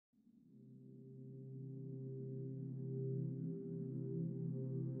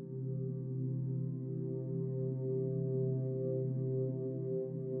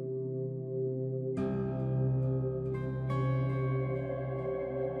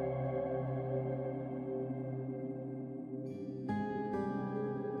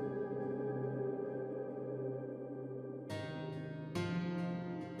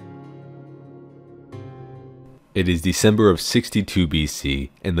It is December of 62 BC,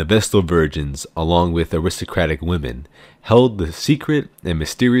 and the Vestal Virgins, along with aristocratic women, held the secret and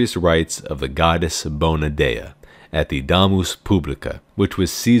mysterious rites of the goddess Bona Dea at the Domus Publica, which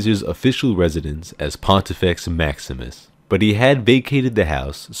was Caesar's official residence as Pontifex Maximus. But he had vacated the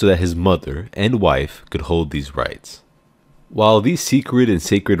house so that his mother and wife could hold these rites. While these secret and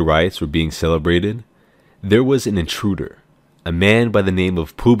sacred rites were being celebrated, there was an intruder. A man by the name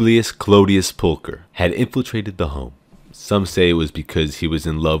of Publius Clodius Pulcher had infiltrated the home. Some say it was because he was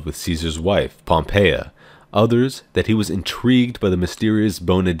in love with Caesar's wife, Pompeia. Others, that he was intrigued by the mysterious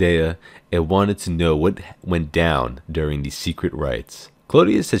Bona Dea and wanted to know what went down during these secret rites.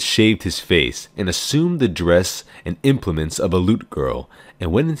 Clodius had shaved his face and assumed the dress and implements of a lute girl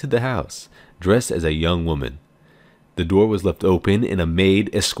and went into the house, dressed as a young woman. The door was left open and a maid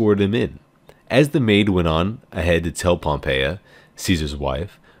escorted him in. As the maid went on ahead to tell Pompeia, Caesar's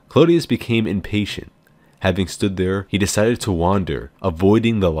wife, Clodius became impatient. Having stood there, he decided to wander,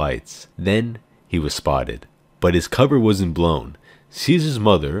 avoiding the lights. Then he was spotted. But his cover wasn't blown. Caesar's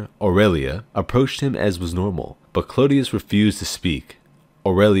mother, Aurelia, approached him as was normal, but Clodius refused to speak.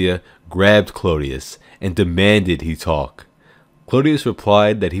 Aurelia grabbed Clodius and demanded he talk. Clodius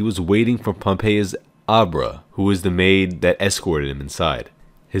replied that he was waiting for Pompeia's Abra, who was the maid that escorted him inside.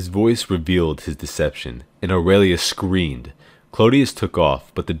 His voice revealed his deception, and Aurelia screamed. Clodius took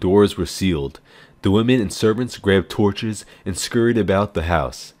off, but the doors were sealed. The women and servants grabbed torches and scurried about the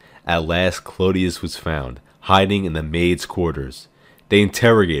house. At last Clodius was found, hiding in the maid's quarters. They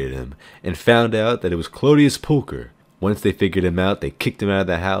interrogated him, and found out that it was Clodius Pulcher. Once they figured him out, they kicked him out of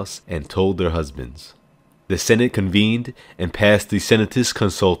the house and told their husbands. The Senate convened and passed the Senatus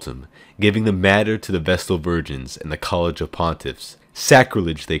Consultum, giving the matter to the Vestal Virgins and the College of Pontiffs.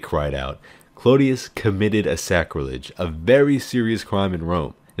 Sacrilege, they cried out. Clodius committed a sacrilege, a very serious crime in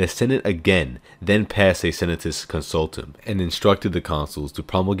Rome. The Senate again then passed a Senatus Consultum and instructed the consuls to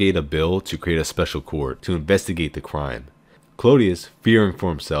promulgate a bill to create a special court to investigate the crime. Clodius, fearing for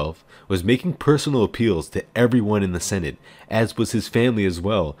himself, was making personal appeals to everyone in the Senate, as was his family as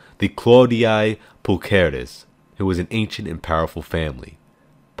well, the Claudii Pulcheres, who was an ancient and powerful family.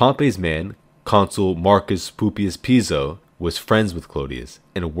 Pompey's man, Consul Marcus Pupius Piso, was friends with Clodius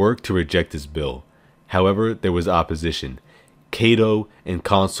and worked to reject his bill. However, there was opposition. Cato and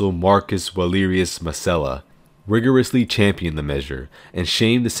Consul Marcus Valerius Masella rigorously championed the measure and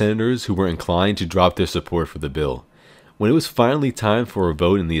shamed the senators who were inclined to drop their support for the bill. When it was finally time for a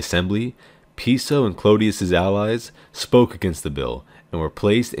vote in the assembly, Piso and Clodius's allies spoke against the bill and were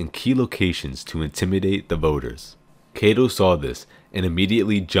placed in key locations to intimidate the voters. Cato saw this and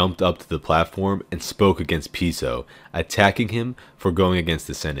immediately jumped up to the platform and spoke against Piso, attacking him for going against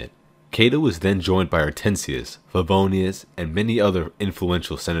the Senate. Cato was then joined by Hortensius, Favonius, and many other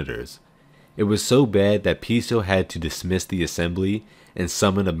influential senators. It was so bad that Piso had to dismiss the assembly and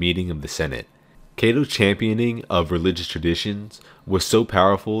summon a meeting of the Senate. Cato's championing of religious traditions was so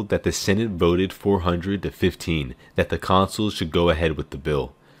powerful that the Senate voted 400 to 15 that the consuls should go ahead with the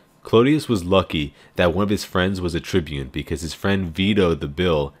bill. Clodius was lucky that one of his friends was a tribune because his friend vetoed the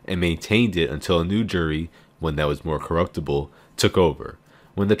bill and maintained it until a new jury, one that was more corruptible, took over.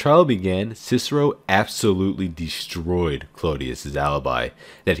 When the trial began, Cicero absolutely destroyed Clodius's alibi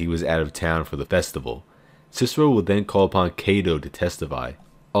that he was out of town for the festival. Cicero would then call upon Cato to testify.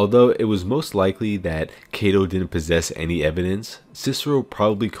 Although it was most likely that Cato didn't possess any evidence, Cicero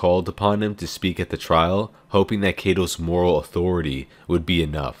probably called upon him to speak at the trial, hoping that Cato's moral authority would be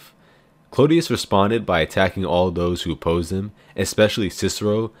enough. Clodius responded by attacking all those who opposed him, especially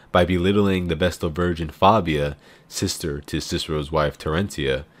Cicero, by belittling the Vestal Virgin Fabia, sister to Cicero's wife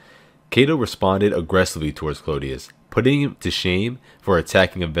Terentia. Cato responded aggressively towards Clodius, putting him to shame for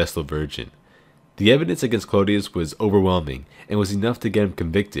attacking a Vestal Virgin. The evidence against Clodius was overwhelming and was enough to get him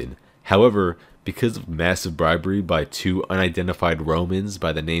convicted. However, because of massive bribery by two unidentified Romans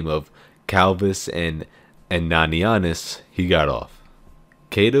by the name of Calvus and Ananianus, he got off.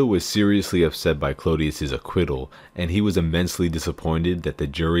 Cato was seriously upset by Clodius's acquittal, and he was immensely disappointed that the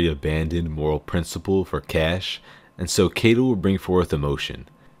jury abandoned moral principle for cash, and so Cato will bring forth a motion.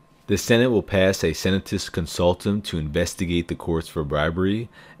 The Senate will pass a Senatus Consultum to investigate the courts for bribery,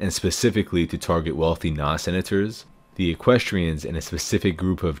 and specifically to target wealthy non-senators, the equestrians, and a specific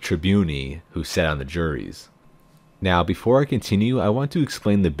group of tribuni who sat on the juries. Now, before I continue, I want to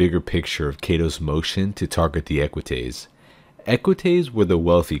explain the bigger picture of Cato's motion to target the equites. Equites were the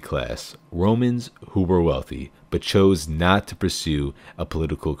wealthy class, Romans who were wealthy, but chose not to pursue a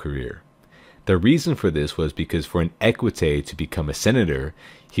political career. The reason for this was because for an equite to become a senator,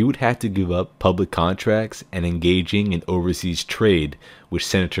 he would have to give up public contracts and engaging in overseas trade, which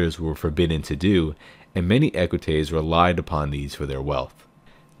senators were forbidden to do, and many equites relied upon these for their wealth.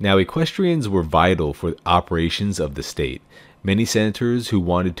 Now, equestrians were vital for operations of the state. Many senators who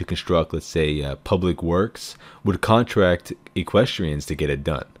wanted to construct, let's say, public works would contract equestrians to get it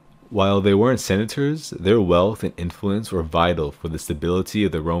done. While they weren't senators, their wealth and influence were vital for the stability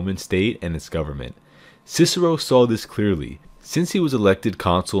of the Roman state and its government. Cicero saw this clearly. Since he was elected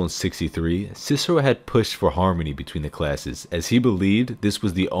consul in 63, Cicero had pushed for harmony between the classes, as he believed this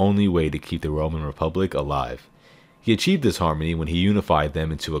was the only way to keep the Roman Republic alive. He achieved this harmony when he unified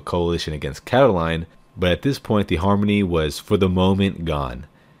them into a coalition against Catiline, but at this point the harmony was for the moment gone.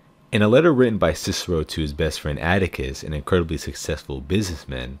 In a letter written by Cicero to his best friend Atticus, an incredibly successful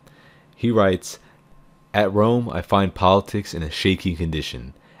businessman, he writes, "At Rome I find politics in a shaky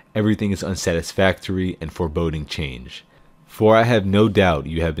condition. Everything is unsatisfactory and foreboding change. For I have no doubt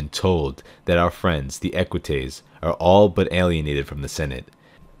you have been told that our friends, the equites, are all but alienated from the Senate.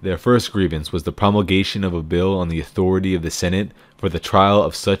 Their first grievance was the promulgation of a bill on the authority of the Senate for the trial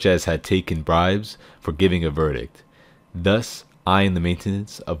of such as had taken bribes for giving a verdict. Thus, I, in the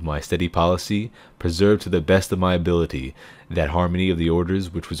maintenance of my steady policy, preserved to the best of my ability that harmony of the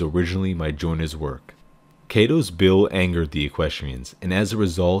orders which was originally my joiner's work." Cato's bill angered the equestrians, and as a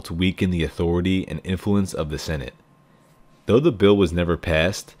result weakened the authority and influence of the Senate. Though the bill was never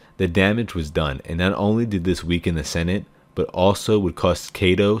passed, the damage was done, and not only did this weaken the Senate, but also would cost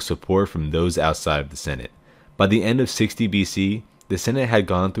Cato support from those outside of the Senate. By the end of 60 BC, the Senate had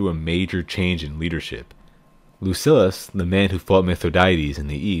gone through a major change in leadership. Lucullus, the man who fought Mithridates in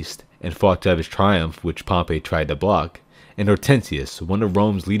the east, and fought to have his triumph which Pompey tried to block, and Hortensius, one of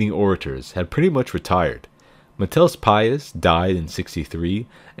Rome's leading orators, had pretty much retired. Metellus Pius died in 63,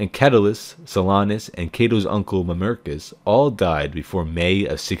 and Catulus, Silanus, and Cato's uncle Mamercus all died before May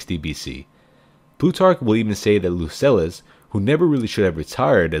of 60 BC. Plutarch will even say that Lucullus, who never really should have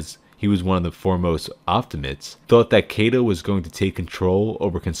retired as he was one of the foremost optimates, thought that Cato was going to take control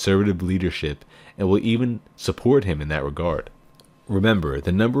over conservative leadership and will even support him in that regard. Remember,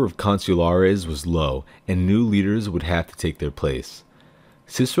 the number of consulares was low, and new leaders would have to take their place.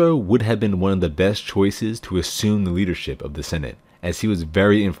 Cicero would have been one of the best choices to assume the leadership of the Senate, as he was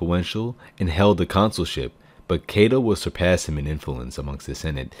very influential and held the consulship, but Cato will surpass him in influence amongst the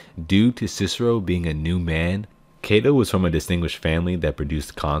Senate due to Cicero being a new man. Cato was from a distinguished family that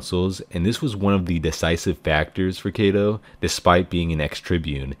produced consuls, and this was one of the decisive factors for Cato, despite being an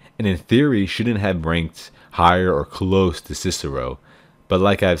ex-tribune, and in theory shouldn't have ranked higher or close to Cicero. But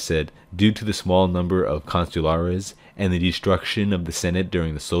like I've said, due to the small number of consulares and the destruction of the Senate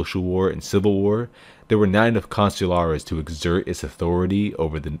during the Social War and Civil War, there were not enough consulares to exert its authority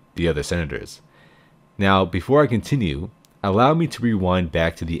over the other senators. Now, before I continue, allow me to rewind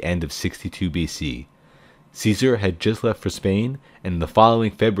back to the end of 62 BC. Caesar had just left for Spain, and in the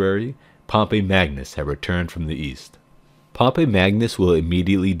following February, Pompey Magnus had returned from the east. Pompey Magnus will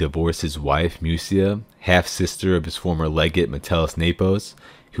immediately divorce his wife Mucia, half-sister of his former legate Metellus Nepos,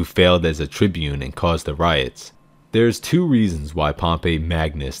 who failed as a tribune and caused the riots. There's two reasons why Pompey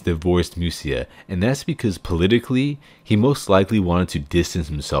Magnus divorced Mucia, and that's because politically, he most likely wanted to distance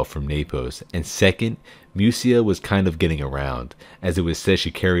himself from Nepos, and second, Mucia was kind of getting around, as it was said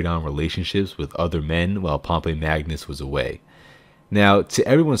she carried on relationships with other men while Pompey Magnus was away. Now, to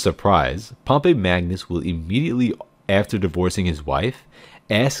everyone's surprise, Pompey Magnus will immediately after divorcing his wife,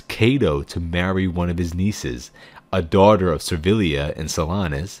 ask Cato to marry one of his nieces, a daughter of Servilia and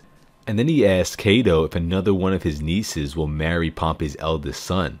Silanus, and then he asks Cato if another one of his nieces will marry Pompey's eldest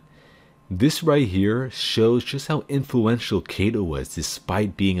son. This right here shows just how influential Cato was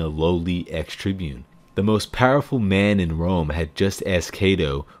despite being a lowly ex-tribune. The most powerful man in Rome had just asked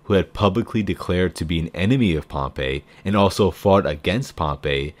Cato, who had publicly declared to be an enemy of Pompey and also fought against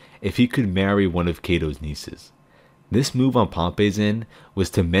Pompey, if he could marry one of Cato's nieces. This move on Pompey's end was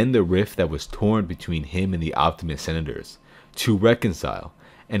to mend the rift that was torn between him and the Optimate senators, to reconcile,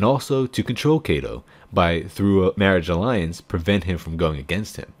 and also to control Cato by, through a marriage alliance, prevent him from going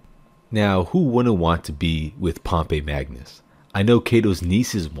against him. Now, who wouldn't want to be with Pompey Magnus? I know Cato's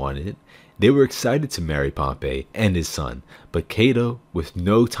nieces wanted it. They were excited to marry Pompey and his son, but Cato, with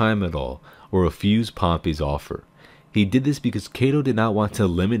no time at all, refused Pompey's offer. He did this because Cato did not want to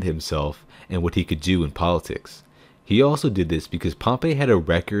limit himself and what he could do in politics. He also did this because Pompey had a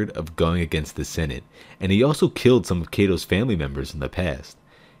record of going against the Senate, and he also killed some of Cato's family members in the past.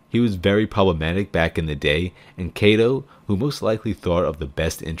 He was very problematic back in the day, and Cato, who most likely thought of the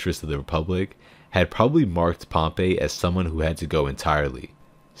best interest of the Republic, had probably marked Pompey as someone who had to go entirely,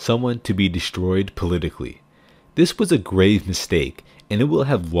 someone to be destroyed politically. This was a grave mistake, and it will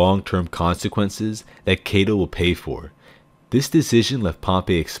have long-term consequences that Cato will pay for. This decision left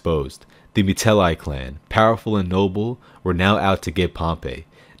Pompey exposed, The Metelli clan, powerful and noble, were now out to get Pompey.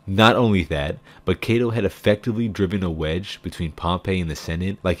 Not only that, but Cato had effectively driven a wedge between Pompey and the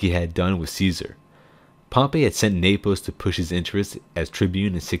Senate like he had done with Caesar. Pompey had sent Nepos to push his interests as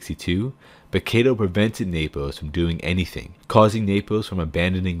tribune in 62, but Cato prevented Nepos from doing anything, causing Nepos from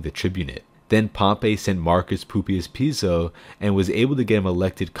abandoning the tribunate. Then Pompey sent Marcus Pupius Piso and was able to get him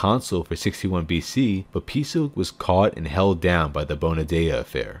elected consul for 61 BC, but Piso was caught and held down by the Bona Dea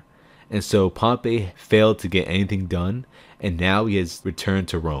affair. And so Pompey failed to get anything done, and now he has returned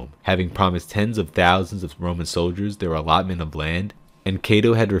to Rome, having promised tens of thousands of Roman soldiers their allotment of land, and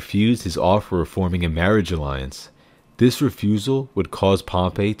Cato had refused his offer of forming a marriage alliance. This refusal would cause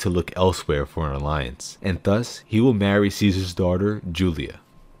Pompey to look elsewhere for an alliance, and thus he will marry Caesar's daughter, Julia.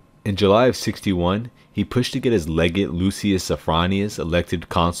 In July of 61, he pushed to get his legate Lucius Afranius elected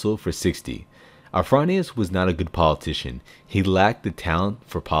consul for 60. Afranius was not a good politician. He lacked the talent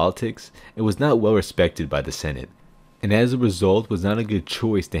for politics and was not well respected by the Senate, and as a result was not a good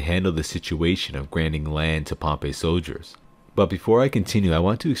choice to handle the situation of granting land to Pompey's soldiers. But before I continue, I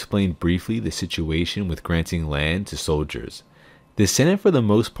want to explain briefly the situation with granting land to soldiers. The Senate for the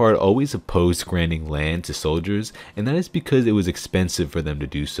most part always opposed granting land to soldiers, and that is because it was expensive for them to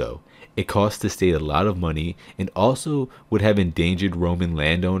do so. It cost the state a lot of money and also would have endangered Roman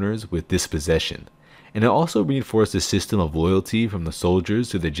landowners with dispossession. And it also reinforced a system of loyalty from the soldiers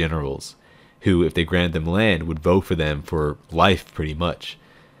to the generals, who, if they granted them land, would vote for them for life pretty much.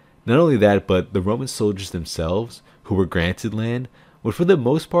 Not only that, but the Roman soldiers themselves, who were granted land, would for the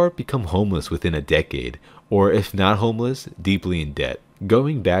most part become homeless within a decade, or if not homeless, deeply in debt.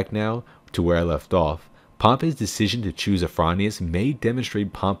 Going back now to where I left off, Pompey's decision to choose Afranius may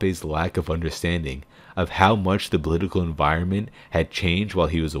demonstrate Pompey's lack of understanding of how much the political environment had changed while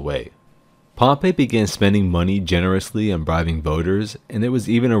he was away. Pompey began spending money generously on bribing voters, and there was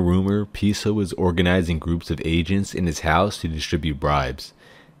even a rumor Piso was organizing groups of agents in his house to distribute bribes.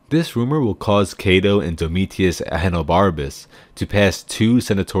 This rumor will cause Cato and Domitius Ahenobarbus to pass two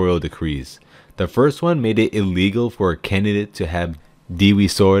senatorial decrees. The first one made it illegal for a candidate to have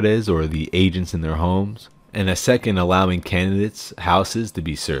divisores, or the agents in their homes, and a second allowing candidates' houses to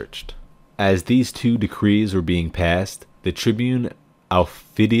be searched. As these two decrees were being passed, the tribune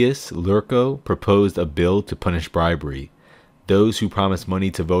Aufidius Lurco proposed a bill to punish bribery. Those who promised money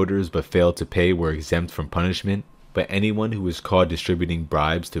to voters but failed to pay were exempt from punishment, but anyone who was caught distributing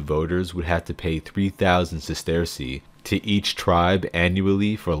bribes to voters would have to pay 3,000 sesterci to each tribe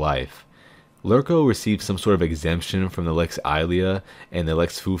annually for life. Lurco received some sort of exemption from the Lex Aelia and the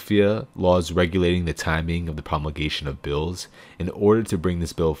Lex Fufia, laws regulating the timing of the promulgation of bills, in order to bring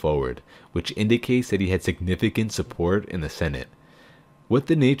this bill forward, which indicates that he had significant support in the Senate. What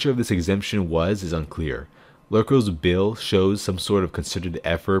the nature of this exemption was is unclear. Lurco's bill shows some sort of concerted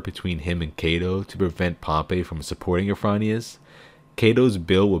effort between him and Cato to prevent Pompey from supporting Afranius. Cato's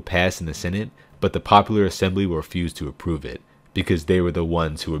bill would pass in the Senate, but the popular assembly will refuse to approve it, because they were the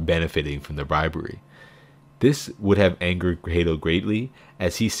ones who were benefiting from the bribery. This would have angered Cato greatly,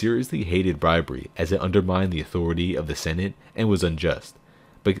 as he seriously hated bribery, as it undermined the authority of the Senate and was unjust.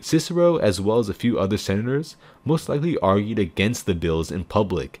 But Cicero, as well as a few other senators, most likely argued against the bills in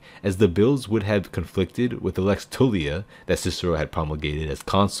public, as the bills would have conflicted with the Lex Tullia that Cicero had promulgated as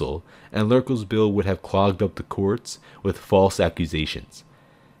consul, and Lurco's bill would have clogged up the courts with false accusations.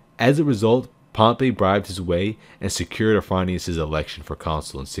 As a result, Pompey bribed his way and secured Afranius' election for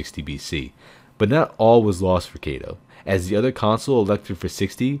consul in 60 BC. But not all was lost for Cato, as the other consul elected for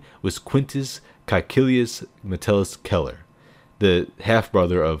 60 was Quintus Caecilius Metellus Celer, the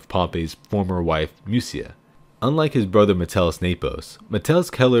half-brother of Pompey's former wife Mucia. Unlike his brother Metellus Nepos,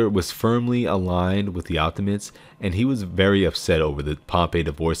 Metellus Celer was firmly aligned with the Optimates, and he was very upset over the Pompey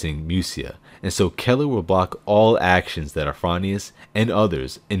divorcing Mucia, and so Celer will block all actions that Afranius and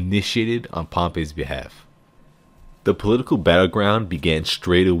others initiated on Pompey's behalf. The political battleground began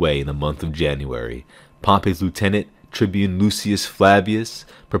straight away in the month of January. Pompey's lieutenant, Tribune Lucius Flavius,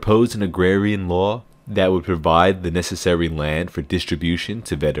 proposed an agrarian law that would provide the necessary land for distribution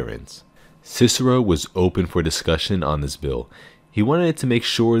to veterans. Cicero was open for discussion on this bill. He wanted to make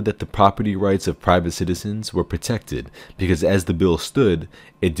sure that the property rights of private citizens were protected, because as the bill stood,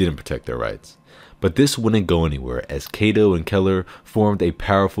 it didn't protect their rights. But this wouldn't go anywhere, as Cato and Celer formed a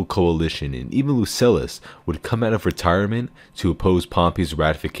powerful coalition, and even Lucullus would come out of retirement to oppose Pompey's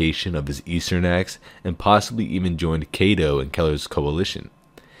ratification of his Eastern Acts, and possibly even joined Cato and Celer's coalition.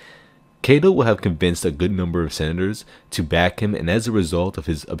 Cato will have convinced a good number of senators to back him, and as a result of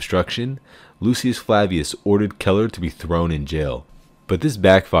his obstruction, Lucius Flavius ordered Celer to be thrown in jail. But this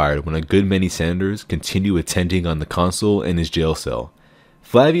backfired when a good many senators continued attending on the consul in his jail cell.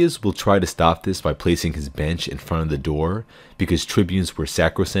 Flavius will try to stop this by placing his bench in front of the door because tribunes were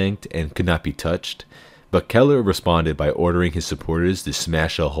sacrosanct and could not be touched, but Celer responded by ordering his supporters to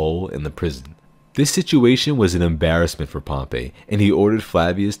smash a hole in the prison. This situation was an embarrassment for Pompey, and he ordered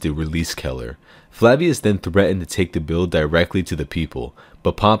Flavius to release Celer. Flavius then threatened to take the bill directly to the people,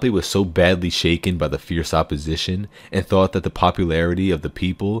 but Pompey was so badly shaken by the fierce opposition and thought that the popularity of the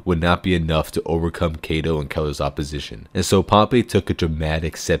people would not be enough to overcome Cato and Celer's opposition, and so Pompey took a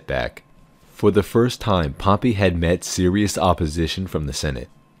dramatic setback. For the first time, Pompey had met serious opposition from the Senate.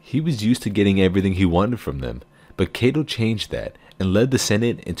 He was used to getting everything he wanted from them, but Cato changed that and led the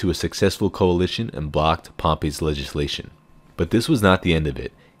Senate into a successful coalition and blocked Pompey's legislation. But this was not the end of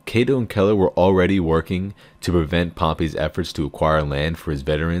it. Cato and Celer were already working to prevent Pompey's efforts to acquire land for his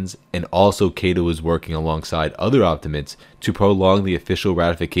veterans, and also Cato was working alongside other Optimates to prolong the official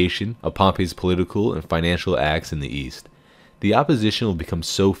ratification of Pompey's political and financial acts in the East. The opposition will become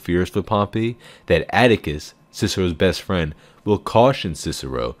so fierce for Pompey that Atticus, Cicero's best friend, will caution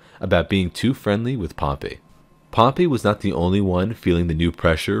Cicero about being too friendly with Pompey. Pompey was not the only one feeling the new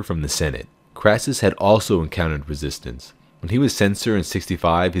pressure from the Senate. Crassus had also encountered resistance. When he was censor in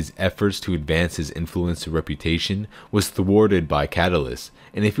 65, his efforts to advance his influence and reputation was thwarted by Catulus,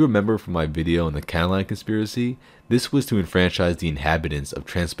 and if you remember from my video on the Catiline conspiracy, this was to enfranchise the inhabitants of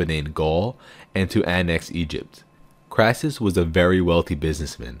Transpadane Gaul and to annex Egypt. Crassus was a very wealthy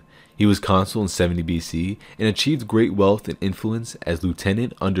businessman. He was consul in 70 BC and achieved great wealth and influence as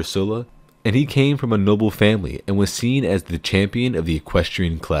lieutenant under Sulla, and he came from a noble family and was seen as the champion of the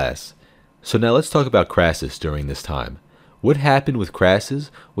equestrian class. So now let's talk about Crassus during this time. What happened with Crassus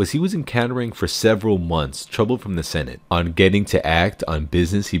was he was encountering for several months trouble from the Senate on getting to act on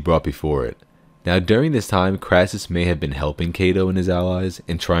business he brought before it. Now during this time, Crassus may have been helping Cato and his allies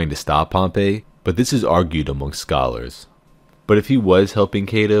in trying to stop Pompey, but this is argued among scholars. But if he was helping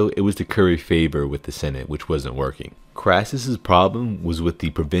Cato, it was to curry favor with the Senate, which wasn't working. Crassus's problem was with the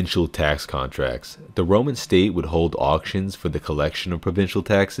provincial tax contracts. The Roman state would hold auctions for the collection of provincial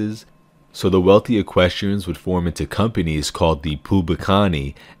taxes, so the wealthy equestrians would form into companies called the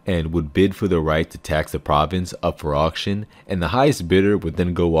Publicani and would bid for the right to tax the province up for auction, and the highest bidder would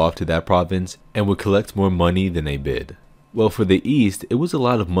then go off to that province and would collect more money than they bid. Well, for the East, it was a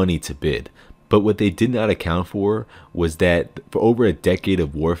lot of money to bid, but what they did not account for was that for over a decade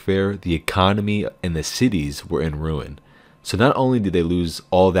of warfare, the economy and the cities were in ruin. So not only did they lose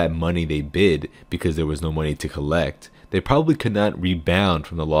all that money they bid because there was no money to collect, they probably could not rebound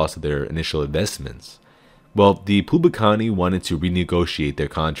from the loss of their initial investments. Well, the Publicani wanted to renegotiate their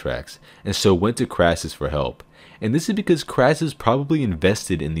contracts, and so went to Crassus for help. And this is because Crassus probably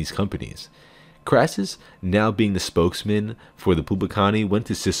invested in these companies. Crassus, now being the spokesman for the Publicani, went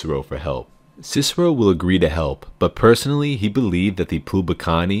to Cicero for help. Cicero will agree to help, but personally he believed that the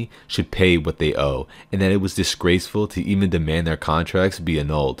Publicani should pay what they owe, and that it was disgraceful to even demand their contracts be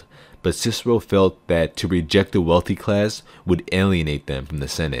annulled. But Cicero felt that to reject the wealthy class would alienate them from the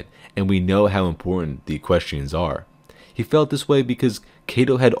Senate, and we know how important the equestrians are. He felt this way because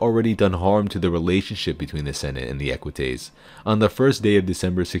Cato had already done harm to the relationship between the Senate and the Equites. On the first day of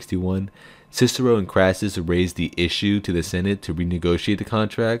December 61, Cicero and Crassus raised the issue to the Senate to renegotiate the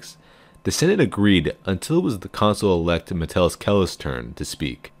contracts. The Senate agreed until it was the consul-elect Metellus Celer's turn to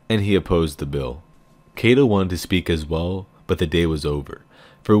speak, and he opposed the bill. Cato wanted to speak as well, but the day was over.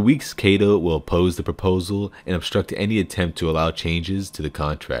 For weeks, Cato will oppose the proposal and obstruct any attempt to allow changes to the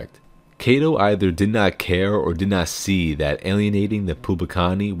contract. Cato either did not care or did not see that alienating the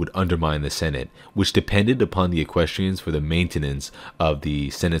Publicani would undermine the Senate, which depended upon the equestrians for the maintenance of the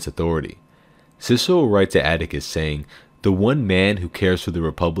Senate's authority. Cicero will write to Atticus saying, "The one man who cares for the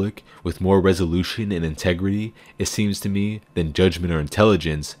Republic with more resolution and integrity, it seems to me, than judgment or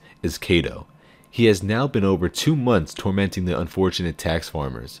intelligence, is Cato. He has now been over 2 months tormenting the unfortunate tax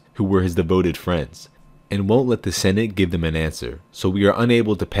farmers, who were his devoted friends, and won't let the Senate give them an answer, so we are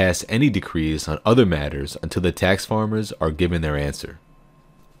unable to pass any decrees on other matters until the tax farmers are given their answer."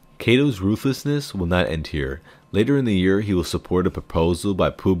 Cato's ruthlessness will not end here. Later in the year, he will support a proposal by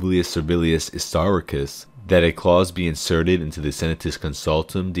Publius Servilius Istarchus that a clause be inserted into the Senatus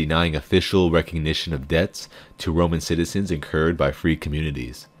Consultum denying official recognition of debts to Roman citizens incurred by free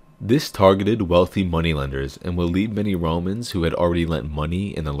communities. This targeted wealthy moneylenders and will leave many Romans who had already lent money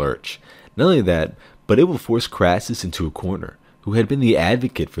in the lurch. Not only that, but it will force Crassus into a corner, who had been the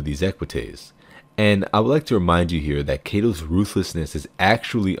advocate for these equites. And I would like to remind you here that Cato's ruthlessness is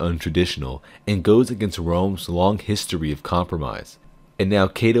actually untraditional and goes against Rome's long history of compromise. And now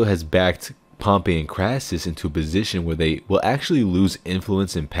Cato has backed Pompey and Crassus into a position where they will actually lose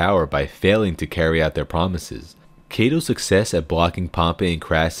influence and power by failing to carry out their promises. Cato's success at blocking Pompey and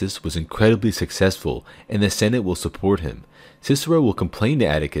Crassus was incredibly successful, and the Senate will support him. Cicero will complain to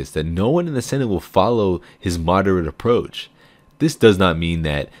Atticus that no one in the Senate will follow his moderate approach. This does not mean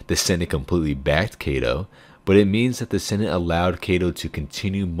that the Senate completely backed Cato, but it means that the Senate allowed Cato to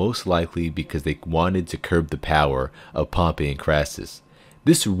continue, most likely because they wanted to curb the power of Pompey and Crassus.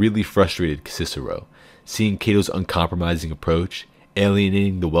 This really frustrated Cicero, seeing Cato's uncompromising approach,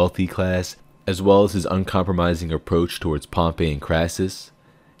 alienating the wealthy class, as well as his uncompromising approach towards Pompey and Crassus.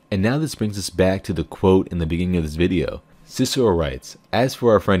 And now this brings us back to the quote in the beginning of this video. Cicero writes, "As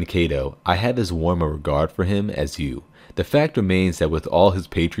for our friend Cato, I have as warm a regard for him as you. The fact remains that with all his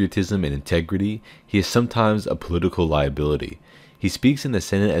patriotism and integrity, he is sometimes a political liability. He speaks in the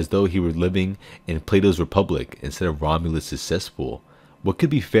Senate as though he were living in Plato's Republic instead of Romulus's cesspool. What could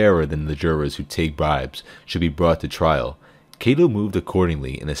be fairer than the jurors who take bribes should be brought to trial? Cato moved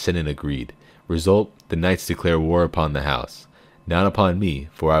accordingly, and the Senate agreed. Result, the knights declare war upon the house. Not upon me,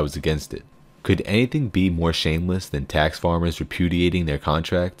 for I was against it." Could anything be more shameless than tax farmers repudiating their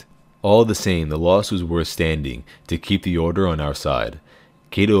contract? All the same, the loss was worth standing to keep the order on our side.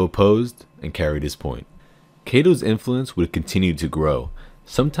 Cato opposed and carried his point. Cato's influence would continue to grow.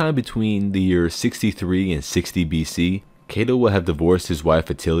 Sometime between the year 63 and 60 BC, Cato will have divorced his wife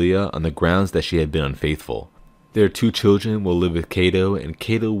Attilia on the grounds that she had been unfaithful. Their 2 children will live with Cato, and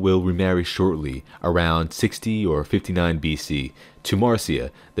Cato will remarry shortly, around 60 or 59 BC, to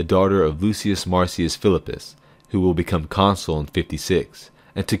Marcia, the daughter of Lucius Marcius Philippus, who will become consul in 56,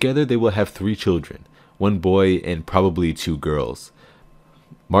 and together they will have 3 children, 1 boy and probably 2 girls.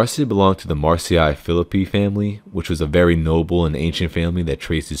 Marcia belonged to the Marcii Philippi family, which was a very noble and ancient family that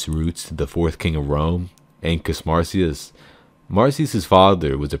traced its roots to the 4th king of Rome, Ancus Marcius. Marcius'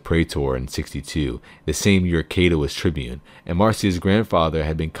 father was a praetor in 62, the same year Cato was tribune, and Marcius' grandfather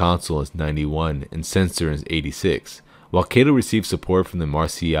had been consul in 91 and censor in 86. While Cato received support from the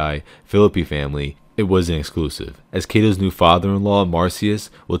Marcii Philippi family, it wasn't exclusive, as Cato's new father-in-law, Marcius,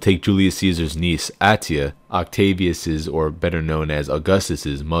 will take Julius Caesar's niece, Atia, Octavius's, or better known as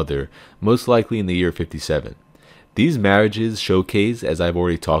Augustus's, mother, most likely in the year 57. These marriages showcase, as I've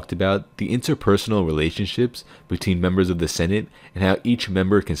already talked about, the interpersonal relationships between members of the Senate and how each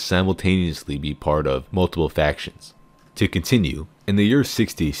member can simultaneously be part of multiple factions. To continue, in the year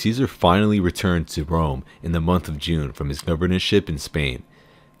 60, Caesar finally returned to Rome in the month of June from his governorship in Spain.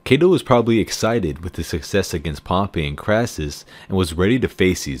 Cato was probably excited with the success against Pompey and Crassus and was ready to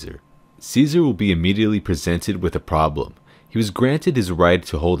face Caesar. Caesar will be immediately presented with a problem. He was granted his right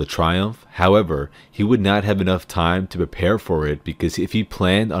to hold a triumph. However, he would not have enough time to prepare for it, because if he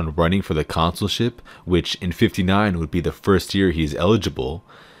planned on running for the consulship, which in 59 would be the first year he is eligible,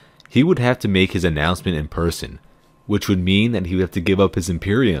 he would have to make his announcement in person, which would mean that he would have to give up his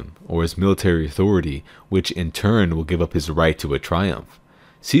imperium, or his military authority, which in turn will give up his right to a triumph.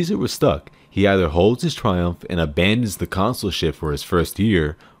 Caesar was stuck. He either holds his triumph and abandons the consulship for his first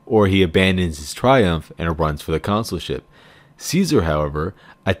year, or he abandons his triumph and runs for the consulship. Caesar, however,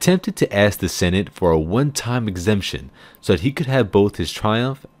 attempted to ask the Senate for a one-time exemption so that he could have both his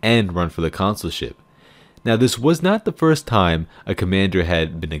triumph and run for the consulship. Now, this was not the first time a commander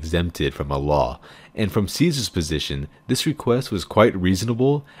had been exempted from a law, and from Caesar's position, this request was quite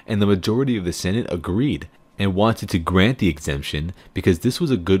reasonable, and the majority of the Senate agreed and wanted to grant the exemption because this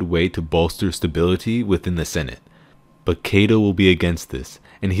was a good way to bolster stability within the Senate. But Cato will be against this,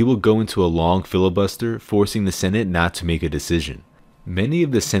 and he will go into a long filibuster, forcing the Senate not to make a decision. Many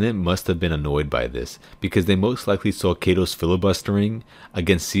of the Senate must have been annoyed by this, because they most likely saw Cato's filibustering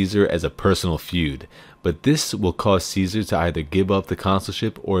against Caesar as a personal feud, but this will cause Caesar to either give up the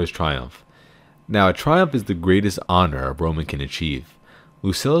consulship or his triumph. Now, a triumph is the greatest honor a Roman can achieve.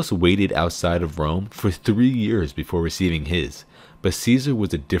 Lucullus waited outside of Rome for 3 years before receiving his, but Caesar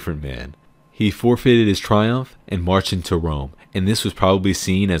was a different man. He forfeited his triumph and marched into Rome, and this was probably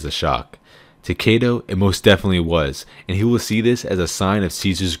seen as a shock. To Cato, it most definitely was, and he will see this as a sign of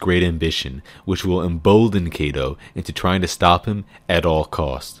Caesar's great ambition, which will embolden Cato into trying to stop him at all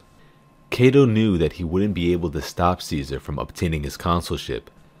costs. Cato knew that he wouldn't be able to stop Caesar from obtaining his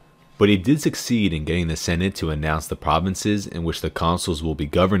consulship, but he did succeed in getting the Senate to announce the provinces in which the consuls will be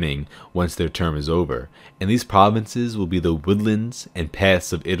governing once their term is over, and these provinces will be the woodlands and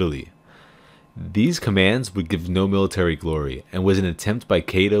paths of Italy. These commands would give no military glory, and was an attempt by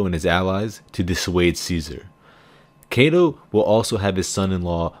Cato and his allies to dissuade Caesar. Cato will also have his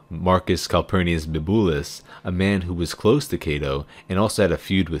son-in-law Marcus Calpurnius Bibulus, a man who was close to Cato and also had a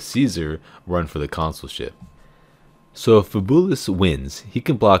feud with Caesar, run for the consulship. So if Bibulus wins, he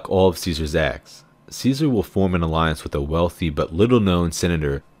can block all of Caesar's acts. Caesar will form an alliance with a wealthy but little-known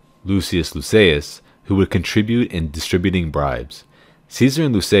senator, Lucius Lucaeus, who would contribute in distributing bribes. Caesar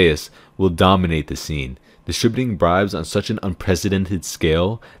and Lucullus will dominate the scene, distributing bribes on such an unprecedented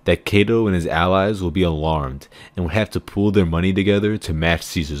scale that Cato and his allies will be alarmed and will have to pool their money together to match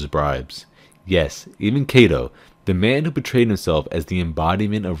Caesar's bribes. Yes, even Cato, the man who portrayed himself as the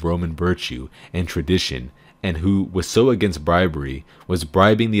embodiment of Roman virtue and tradition, and who was so against bribery, was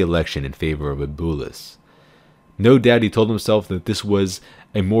bribing the election in favor of Lucullus. No doubt he told himself that this was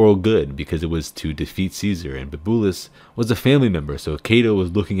a moral good because it was to defeat Caesar, and Lucullus was a family member, so Cato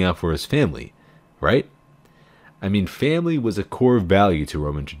was looking out for his family, right? I mean, family was a core value to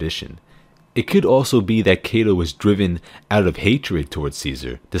Roman tradition. It could also be that Cato was driven out of hatred towards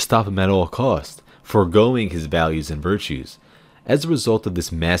Caesar to stop him at all costs, foregoing his values and virtues. As a result of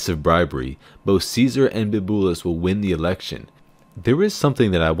this massive bribery, both Caesar and Lucullus will win the election. There is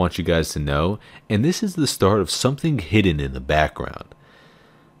something that I want you guys to know, and this is the start of something hidden in the background.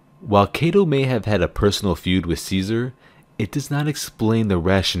 While Cato may have had a personal feud with Caesar, it does not explain the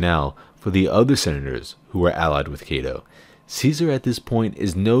rationale for the other senators who were allied with Cato. Caesar at this point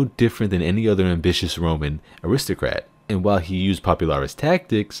is no different than any other ambitious Roman aristocrat, and while he used popularis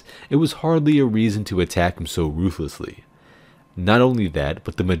tactics, it was hardly a reason to attack him so ruthlessly. Not only that,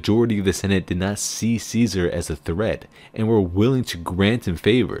 but the majority of the Senate did not see Caesar as a threat and were willing to grant him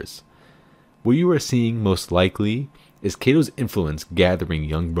favors. What you are seeing most likely is Cato's influence gathering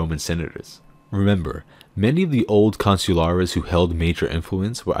young Roman senators. Remember, many of the old consulares who held major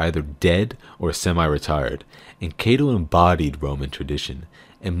influence were either dead or semi-retired, and Cato embodied Roman tradition,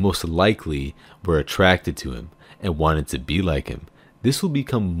 and most likely were attracted to him and wanted to be like him. This will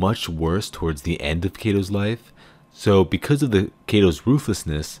become much worse towards the end of Cato's life. So because of Cato's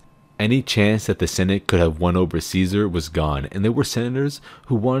ruthlessness, any chance that the Senate could have won over Caesar was gone, and there were senators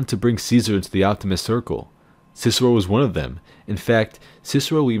who wanted to bring Caesar into the Optimist circle. Cicero was one of them. In fact,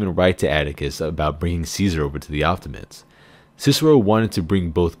 Cicero will even write to Atticus about bringing Caesar over to the Optimates. Cicero wanted to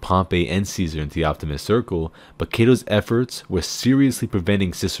bring both Pompey and Caesar into the Optimist circle, but Cato's efforts were seriously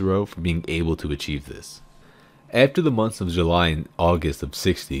preventing Cicero from being able to achieve this. After the months of July and August of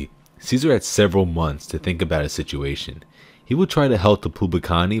 60, Caesar had several months to think about his situation. He will try to help the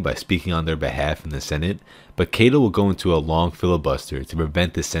Publicani by speaking on their behalf in the Senate, but Cato will go into a long filibuster to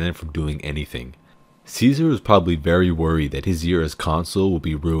prevent the Senate from doing anything. Caesar was probably very worried that his year as consul will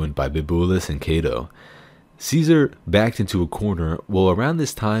be ruined by Lucullus and Cato. Caesar, backed into a corner, will around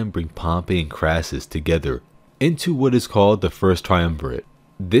this time bring Pompey and Crassus together into what is called the First Triumvirate.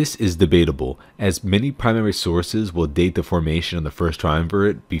 This is debatable, as many primary sources will date the formation of the First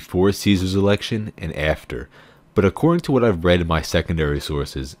Triumvirate before Caesar's election and after, but according to what I've read in my secondary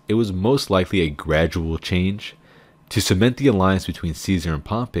sources, it was most likely a gradual change. To cement the alliance between Caesar and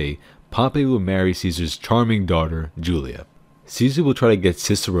Pompey, Pompey will marry Caesar's charming daughter, Julia. Caesar will try to get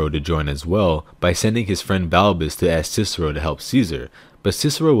Cicero to join as well by sending his friend Balbus to ask Cicero to help Caesar, but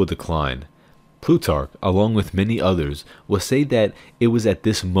Cicero will decline. Plutarch, along with many others, will say that it was at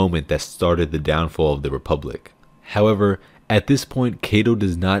this moment that started the downfall of the Republic. However, at this point, Cato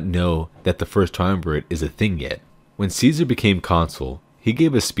does not know that the First Triumvirate is a thing yet. When Caesar became consul, he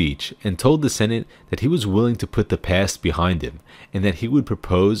gave a speech and told the Senate that he was willing to put the past behind him and that he would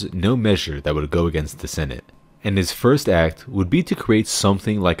propose no measure that would go against the Senate. And his first act would be to create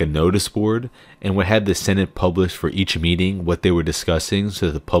something like a notice board and would have the Senate publish for each meeting what they were discussing so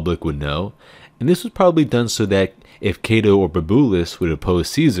that the public would know. And this was probably done so that if Cato or Lucullus would oppose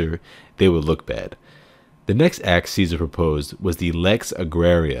Caesar, they would look bad. The next act Caesar proposed was the Lex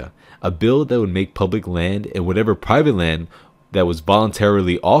Agraria, a bill that would make public land and whatever private land that was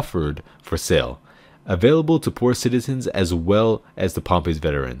voluntarily offered for sale available to poor citizens as well as to Pompey's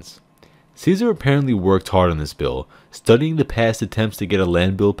veterans. Caesar apparently worked hard on this bill, studying the past attempts to get a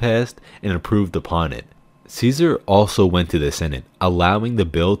land bill passed and improved upon it. Caesar also went to the Senate, allowing the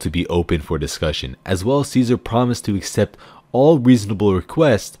bill to be open for discussion, as well as Caesar promised to accept all reasonable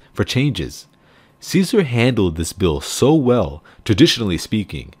requests for changes. Caesar handled this bill so well, traditionally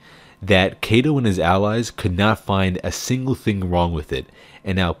speaking, that Cato and his allies could not find a single thing wrong with it,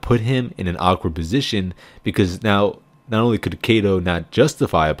 and now put him in an awkward position because now not only could Cato not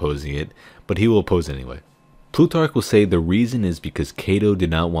justify opposing it, but he will oppose anyway. Plutarch will say the reason is because Cato did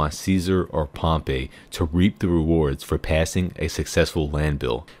not want Caesar or Pompey to reap the rewards for passing a successful land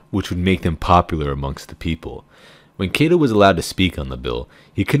bill, which would make them popular amongst the people. When Cato was allowed to speak on the bill,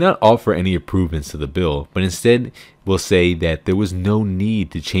 he could not offer any improvements to the bill, but instead will say that there was no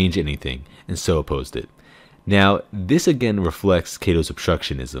need to change anything, and so opposed it. Now, this again reflects Cato's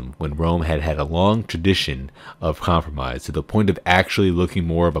obstructionism, when Rome had had a long tradition of compromise to the point of actually looking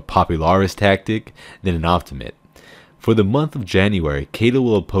more of a popularis tactic than an optimate. For the month of January, Cato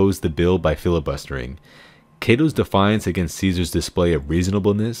will oppose the bill by filibustering. Cato's defiance against Caesar's display of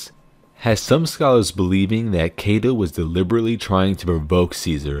reasonableness has some scholars believing that Cato was deliberately trying to provoke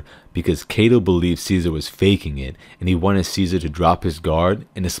Caesar because Cato believed Caesar was faking it and he wanted Caesar to drop his guard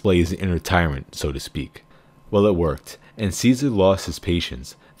and display his inner tyrant, so to speak. Well, it worked, and Caesar lost his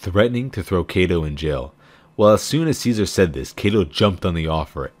patience, threatening to throw Cato in jail. Well, as soon as Caesar said this, Cato jumped on the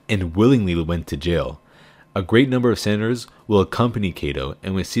offer and willingly went to jail. A great number of senators will accompany Cato,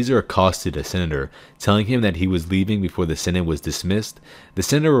 and when Caesar accosted a senator, telling him that he was leaving before the Senate was dismissed, the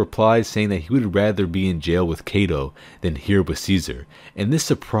senator replied saying that he would rather be in jail with Cato than here with Caesar, and this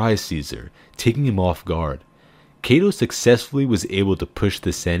surprised Caesar, taking him off guard. Cato successfully was able to push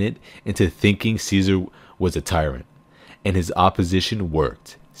the Senate into thinking Caesar was a tyrant, and his opposition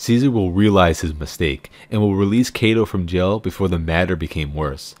worked. Caesar will realize his mistake, and will release Cato from jail before the matter became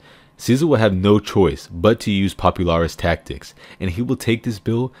worse. Caesar will have no choice but to use popularis tactics, and he will take this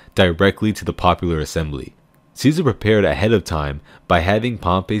bill directly to the popular assembly. Caesar prepared ahead of time by having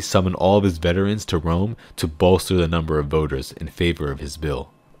Pompey summon all of his veterans to Rome to bolster the number of voters in favor of his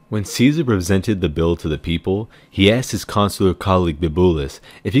bill. When Caesar presented the bill to the people, he asked his consular colleague Bibulus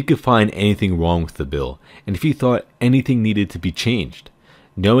if he could find anything wrong with the bill, and if he thought anything needed to be changed.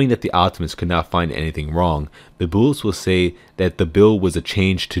 Knowing that the Ottomans could not find anything wrong, Bibulus will say that the bill was a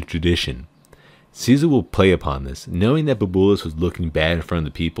change to tradition. Caesar will play upon this. Knowing that Bibulus was looking bad in front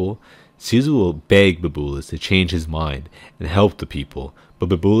of the people, Caesar will beg Bibulus to change his mind and help the people, but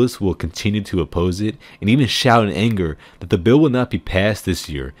Bibulus will continue to oppose it and even shout in anger that the bill will not be passed this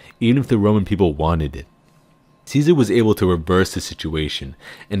year, even if the Roman people wanted it. Caesar was able to reverse the situation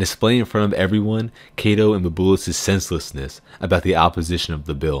and display in front of everyone Cato and Bibulus' senselessness about the opposition of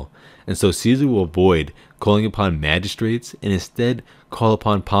the bill, and so Caesar will avoid calling upon magistrates and instead call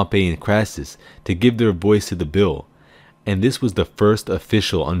upon Pompey and Crassus to give their voice to the bill. And this was the first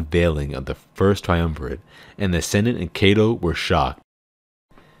official unveiling of the first triumvirate, and the Senate and Cato were shocked.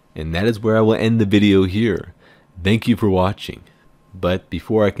 And that is where I will end the video here. Thank you for watching. But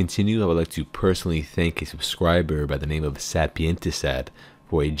before I continue, I would like to personally thank a subscriber by the name of Sapientisad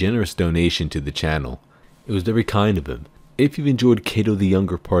for a generous donation to the channel. It was very kind of him. If you've enjoyed Cato the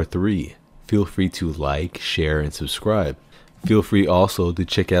Younger Part 3, feel free to like, share, and subscribe. Feel free also to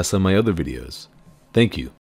check out some of my other videos. Thank you.